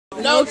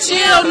No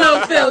chill,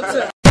 no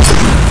filter.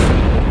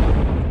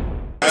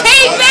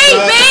 TV,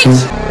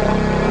 bitch!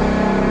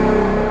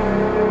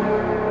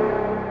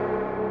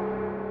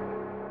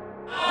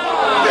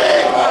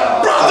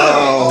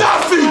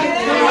 Duffy!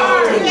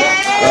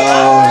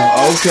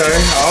 Okay,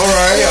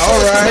 alright.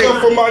 Give him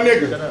for my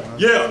nigga.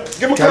 Yeah.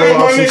 Give him a call,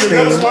 my nigga.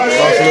 That's my shit.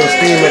 Lost a little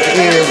steam at the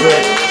end,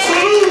 but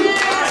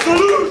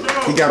salute.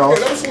 He got off.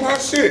 That was some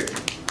hot shit.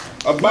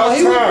 About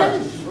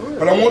time.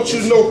 But I want you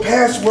to know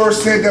Password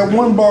said that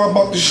one bar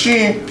about the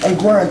sheen on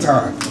grind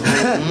time.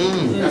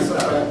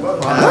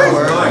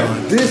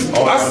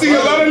 I see a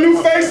lot of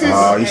new faces.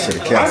 Oh, you should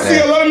have kept that. I see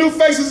a lot of new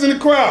faces in the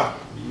crowd.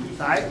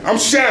 I'm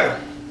Chadoe.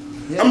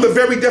 I'm the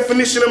very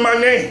definition of my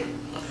name.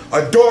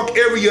 A dark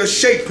area of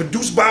shape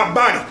produced by a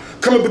body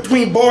coming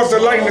between bars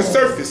of light and the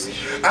surface.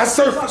 I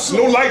surface,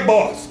 no light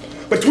bars.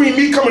 Between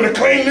me coming to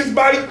claim this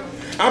body,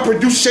 I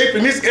produced shape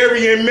in this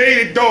area and made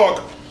it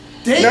dark.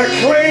 Now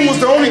claim was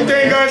the only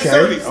thing I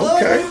inserted.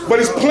 Okay. But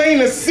it's plain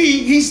to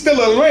see he's still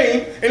a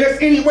lame, and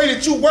that's any way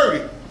that you word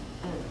it.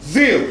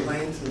 Zilla,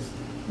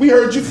 we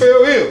heard you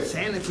fell ill.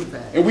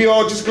 And we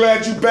all just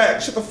glad you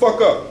back. Shut the fuck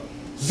up.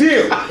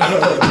 Zilla,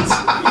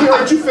 we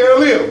heard you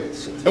fell ill.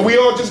 And we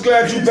all just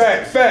glad you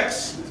back.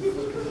 Facts.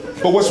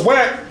 But what's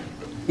whack,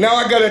 now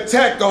I gotta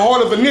attack the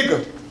heart of a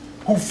nigga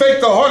who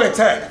faked a heart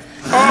attack.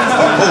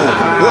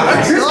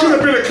 This could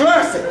have been a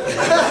classic.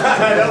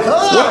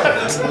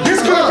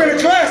 This could have been a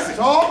classic.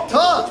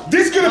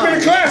 This could have been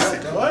a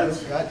classic.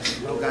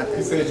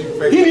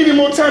 He needed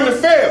more time to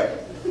fail.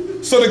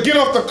 So to get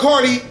off the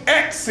card, he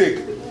act sick.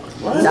 This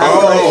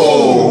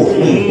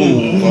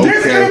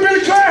could have been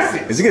a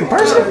classic. Is it getting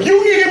personal?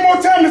 You needed more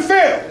time to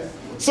fail.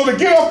 So to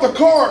get off the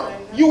card,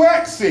 you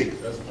act sick.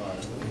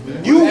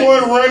 You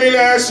one running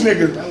ass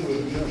nigga.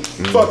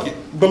 Fuck it.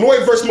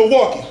 Beloit versus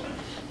Milwaukee.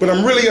 But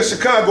I'm really a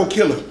Chicago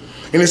killer.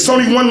 And it's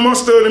only one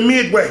monster of the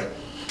Midway.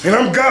 And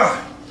I'm God.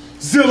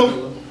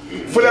 Zilla,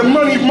 for that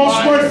money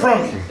most run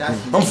from me.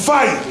 I'm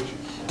fire,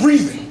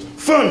 breathing,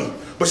 funny,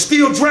 but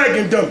still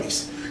dragging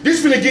dummies.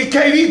 This finna get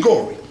KD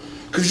gory.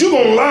 Cause you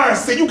gonna lie and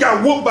say you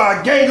got whooped by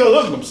a gang of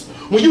hoodlums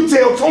when you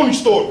tell Tony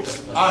stories.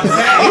 You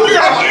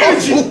got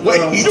energy.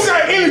 You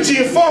got energy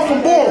and far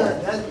from boring.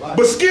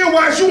 But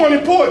skill-wise, you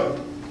unimportant.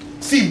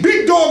 See,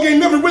 Big Dog ain't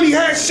never really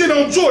had shit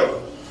on Jordan.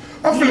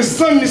 I'm finna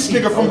sun this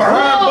nigga from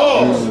behind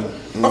bars.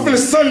 I'm finna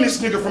sun this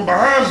nigga from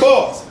behind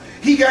bars.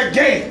 He got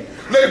game.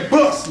 Let it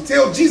bust and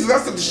tell Jesus I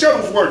said the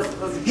Shuttlesworth.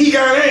 He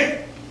got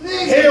aim.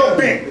 Hell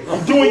bent.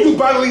 I'm doing you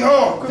bodily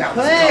harm.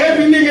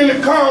 Every nigga in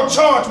the car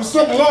charged with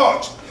something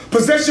large.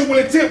 Possession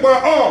with intent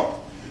by arm.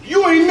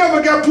 You ain't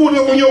never got pulled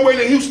up on your way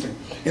to Houston.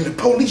 And the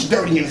police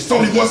dirty and it's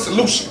only one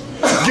solution.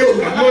 Give him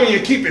the money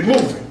and keep it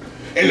moving.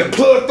 And the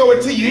plug throw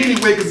it to you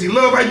anyway because he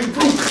love how you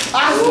prove it.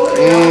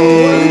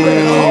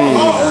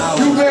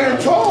 You better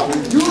talk.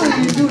 You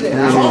do that.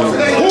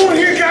 Who in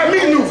here got me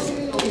loose?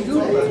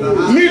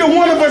 Neither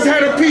one of us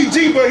had a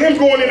PG, but him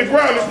going in the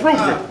ground is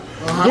proven.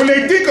 When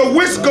they think a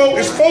Wisco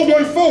is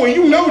 414, and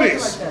you know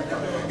this.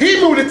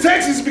 He moved to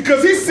Texas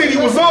because his city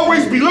was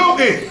always below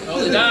it.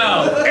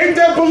 Ain't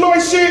that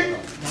Beloit shit?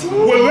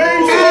 When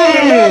lames fall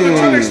in love and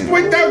try to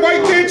exploit that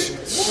white bitch?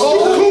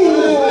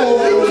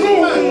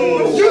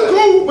 You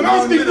cool, but I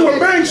don't think you a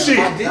bang shit.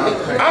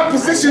 I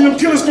position them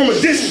killers from a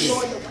distance.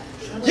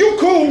 You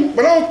cool,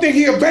 but I don't think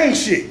he a bang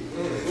shit.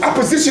 I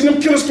position them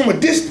killers from a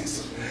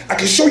distance. I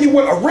can show you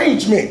what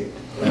arrangement.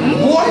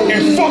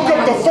 And fuck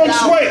up the feng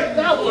shui.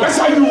 That's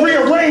how you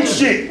rearrange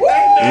shit.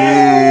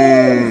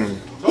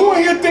 Who in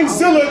here thinks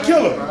Zilla a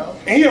killer?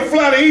 And he'll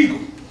fly the eagle.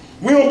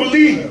 We don't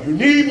believe you. You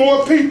need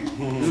more people.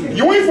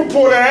 You ain't from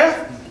Port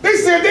Ave. They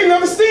said they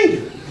never seen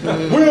you.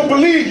 We don't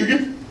believe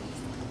you.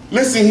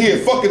 Listen here,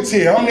 fuck a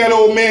tear. I'm that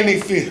old man they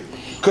fear.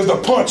 Cause the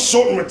punch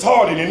short and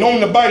retarded and known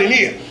to bite an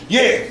ear.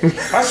 Yeah,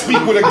 I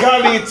speak with a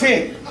godly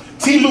intent.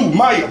 T-Lou,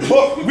 Maya,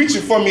 Buck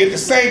reaching for me at the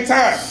same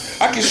time.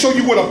 I can show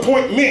you what a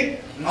point meant.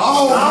 This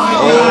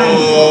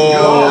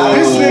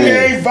nigga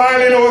ain't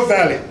violent or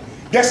valid.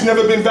 That's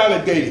never been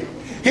validated.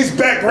 His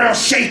background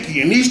shaky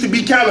and needs to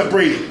be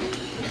calibrated.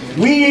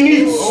 We ain't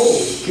equal.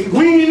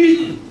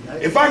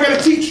 If I gotta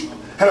teach you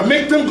how to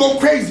make them go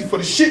crazy for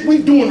the shit we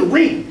do in the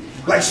ring,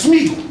 like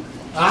Smeagol.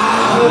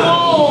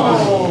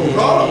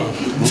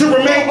 To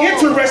remain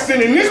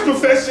interested in this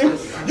profession,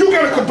 you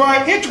gotta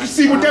combine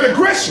intricacy with that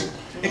aggression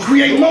and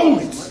create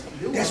moments.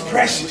 That's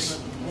precious.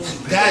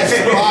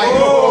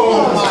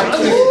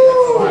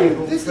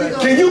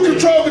 Can you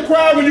control the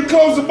crowd when you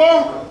close the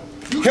bar?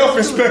 Health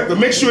inspector,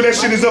 make sure that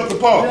shit is up to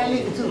par.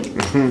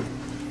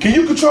 Can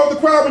you control the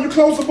crowd when you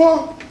close the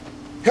bar?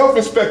 Health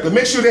inspector,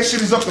 make sure that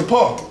shit is up to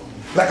par.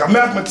 Like a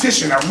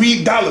mathematician, I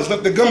read dollars,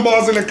 left the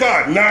gumbars in the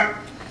car. Not,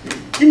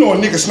 you know a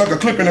nigga snuck a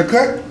clip in the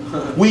cut?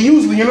 We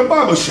usually in a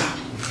barber shop.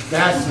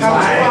 That's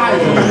right.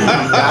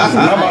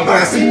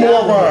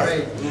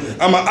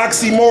 I'm an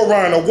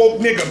oxymoron, a woke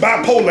nigga,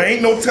 bipolar.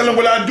 Ain't no telling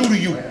what I do to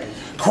you.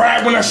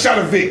 Cried when I shot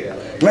a Vic.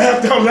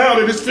 Laughed out loud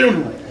at his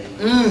funeral.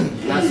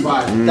 That's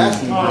fine. That's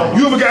fine.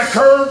 You ever got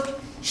curved,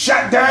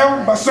 shot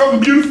down by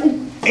something beautiful?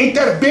 Ain't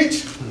that a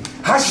bitch?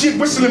 Hot shit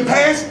whistling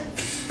past?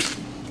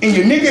 and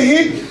your nigga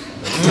hit,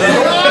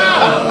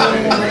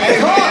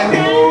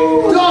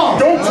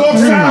 don't talk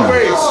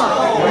sideways.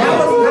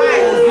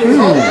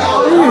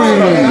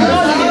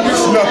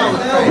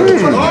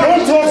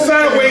 Don't talk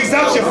sideways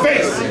out your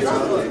face.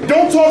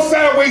 Don't talk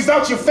sideways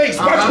out your face.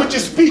 Watch what you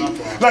speak.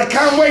 Like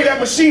Conway, that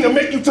machine will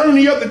make you turn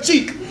the other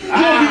cheek. You'll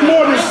be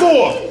more than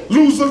sore,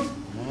 loser.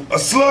 A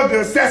slug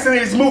to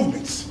assassinate his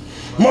movements.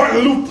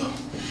 Martin Luther,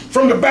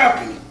 from the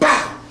balcony,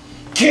 bow.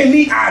 Can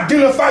he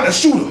identify the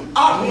shooter?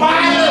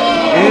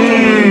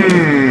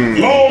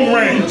 Long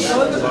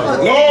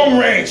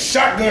range,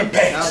 shotgun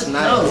pass.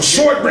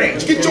 Short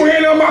range, get your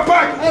hand out my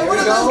pocket.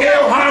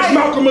 L. Hodge,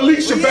 Malcolm,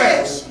 Alicia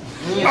Bass.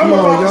 I'm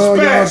about to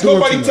spaz,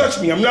 nobody touch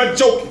me, I'm not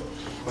joking.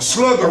 A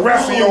slug will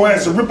wrestle your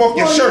ass and rip off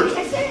your shirt.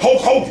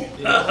 Hulk Hogan,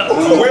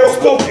 well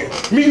spoken,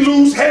 me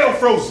lose, hell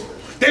frozen.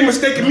 They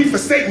mistaken me for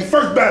Satan's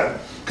first battle,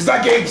 cause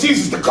I gave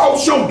Jesus the cold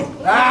shoulder.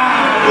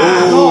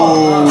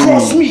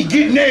 Cross me,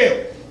 get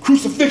nailed,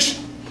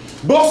 crucifixion.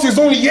 Bosses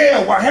only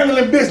yell while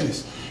handling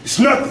business. It's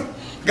nothing,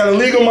 got a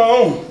league of my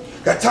own.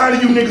 Got tired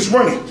of you niggas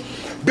running.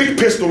 Big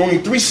pistol, only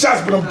 3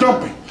 shots, but I'm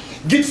dumping.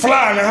 Get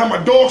fly, now how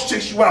my dogs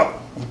chase you out.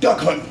 I'm duck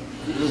hunting.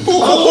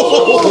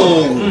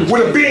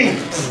 With a beam.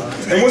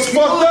 And what's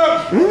fucked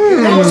up? We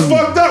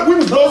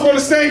was both on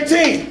the same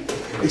team.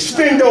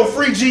 Extendo,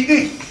 free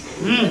GE.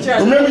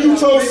 Remember you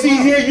told C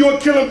here you would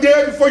kill him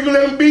dead before you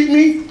let him beat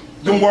me?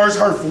 Them words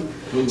hurtful.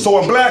 So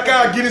a black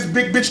eye get his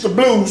big bitch the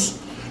blues,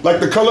 like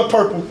the color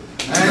purple.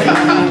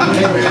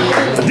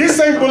 This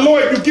ain't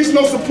Beloit, you get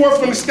no support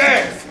from the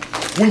staff.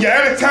 When you're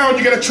out of town,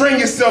 you gotta train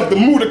yourself to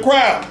move the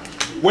crowd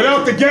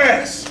without the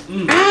gas.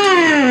 When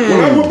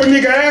I whoop a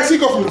nigga ass, he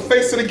go from the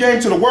face of the game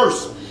to the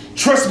worst.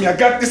 Trust me, I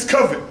got this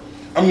covered.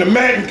 I'm the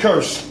Madden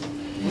curse.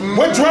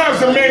 What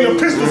drives a man to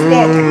pistol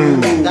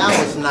sparking? That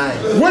was nice.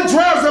 What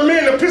drives a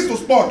man to pistol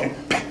sparking?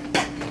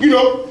 You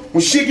know,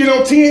 when shit get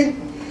on 10,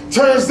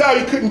 turns out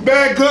you couldn't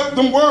bag up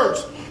them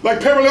words like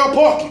parallel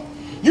parking.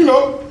 You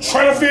know,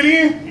 trying to fit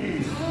in.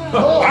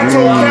 I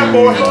told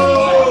Catboy,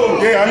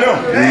 yeah, I know,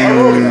 I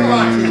wrote it.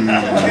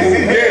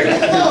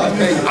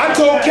 Yeah. I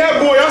told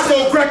Catboy I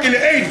sold crack in the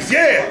 80s,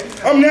 yeah,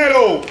 I'm that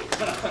old.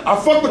 I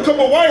fucked a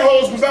couple white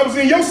hoes when I was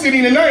in your city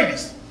in the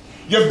 90s.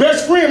 Your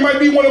best friend might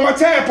be one of my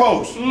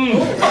tadpoles.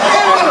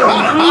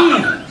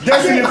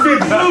 That's an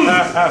amphibian.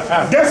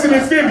 That's an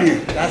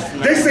amphibian.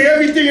 They say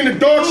everything in the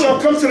dark shall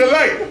come to the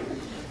light.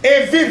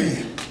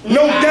 Amphibian,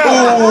 no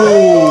doubt.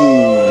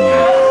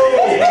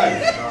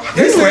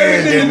 They say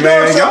everything in the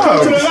dark shall come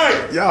to the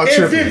light. Y'all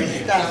tripping.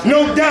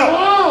 No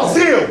doubt.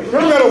 Zilla, you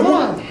gotta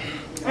whoop.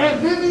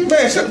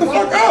 Man, shut the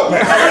fuck up,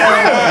 man. I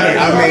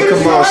mean,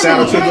 come on,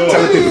 shout out to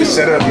tell people to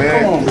shut up,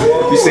 man.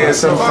 You saying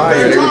something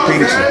fire, they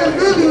repeated you.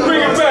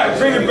 Bring it back,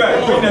 bring it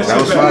back. Bring that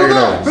was fire,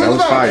 though. That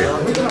was fire.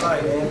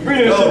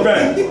 Bring that shit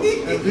back.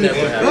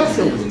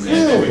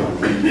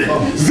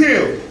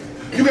 Zilla,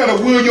 you gotta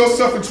will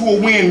yourself into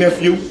a win,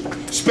 nephew.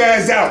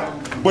 Spaz out.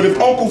 But if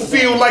Uncle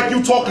feel like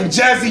you talking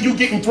jazzy, you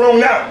getting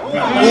thrown out. Ooh,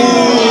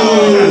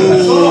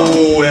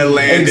 that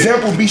landed.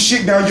 Example, be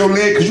shit down your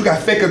leg because you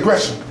got fake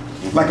aggression.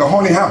 Like a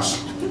haunted house.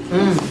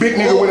 Big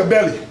nigga with a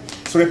belly.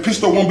 So that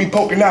pistol won't be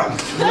poking out.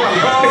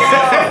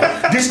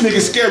 This nigga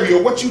scary,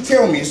 or what you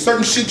tell me? Is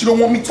certain shit you don't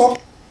want me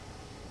talking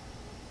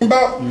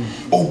about?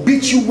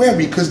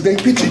 Obituary, because they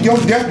pictured your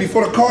death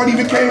before the card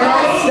even came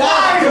out.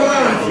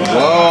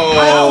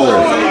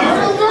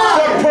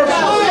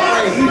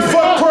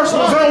 Fuck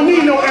personals, I don't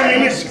need no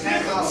ammunition.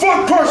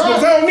 Fuck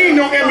personals, I don't need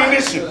no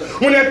ammunition.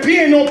 When that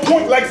pen on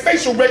point like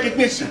facial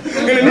recognition. And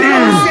the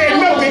nigga who said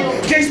nothing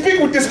can't speak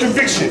with this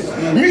conviction.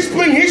 Me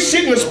splitting his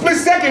shit in a split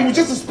second was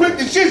just a split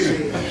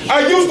decision.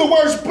 I use the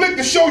word split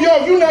to show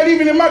y'all you not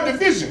even in my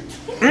division.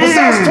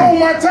 Besides Tone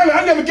Montana,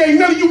 I never gave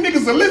none of you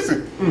niggas a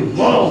listen.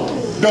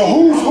 The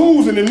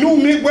who's in the new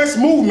Midwest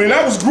movement.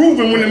 I was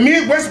grooving when the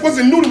Midwest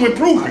wasn't new to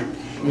improving.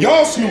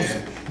 Y'all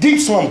snoozing. Deep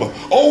slumber,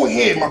 old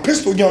head, my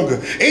pistol younger,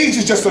 age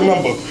is just a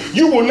number.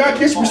 You will not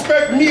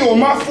disrespect me or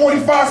my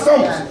 45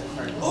 summers.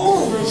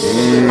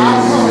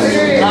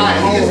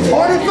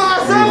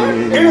 45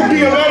 summers? It'll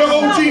be a lot of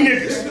OG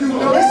niggas. It's a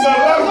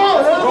lot of...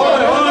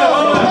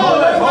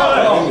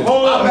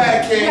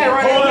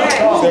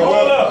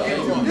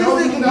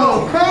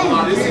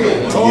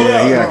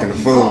 Yeah, he acting a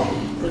fool.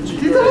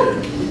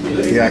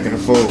 He acting a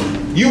fool.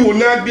 You will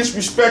not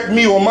disrespect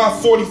me or my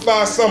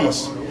 45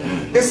 summers.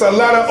 It's a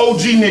lot of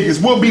OG niggas.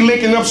 We'll be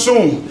linking up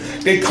soon.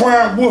 They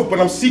crying wolf, but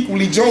I'm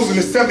secretly jonesing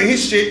to sell his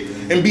shit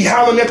and be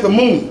howling at the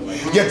moon.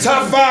 Your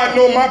top 5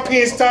 know my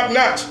pen's top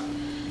notch.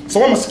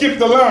 So I'ma skip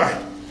the line.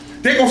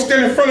 They gon'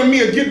 stand in front of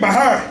me or get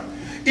behind.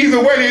 Either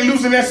way, they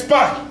losing that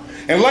spot.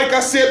 And like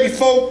I said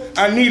before,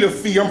 I need a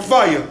fee, I'm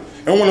fire.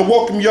 And wanna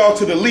welcome y'all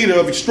to the leader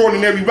of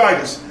extraordinary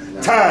writers,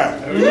 Time.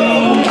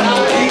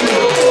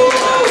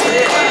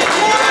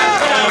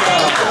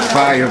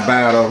 Fire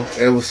battle,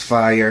 it was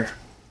fire.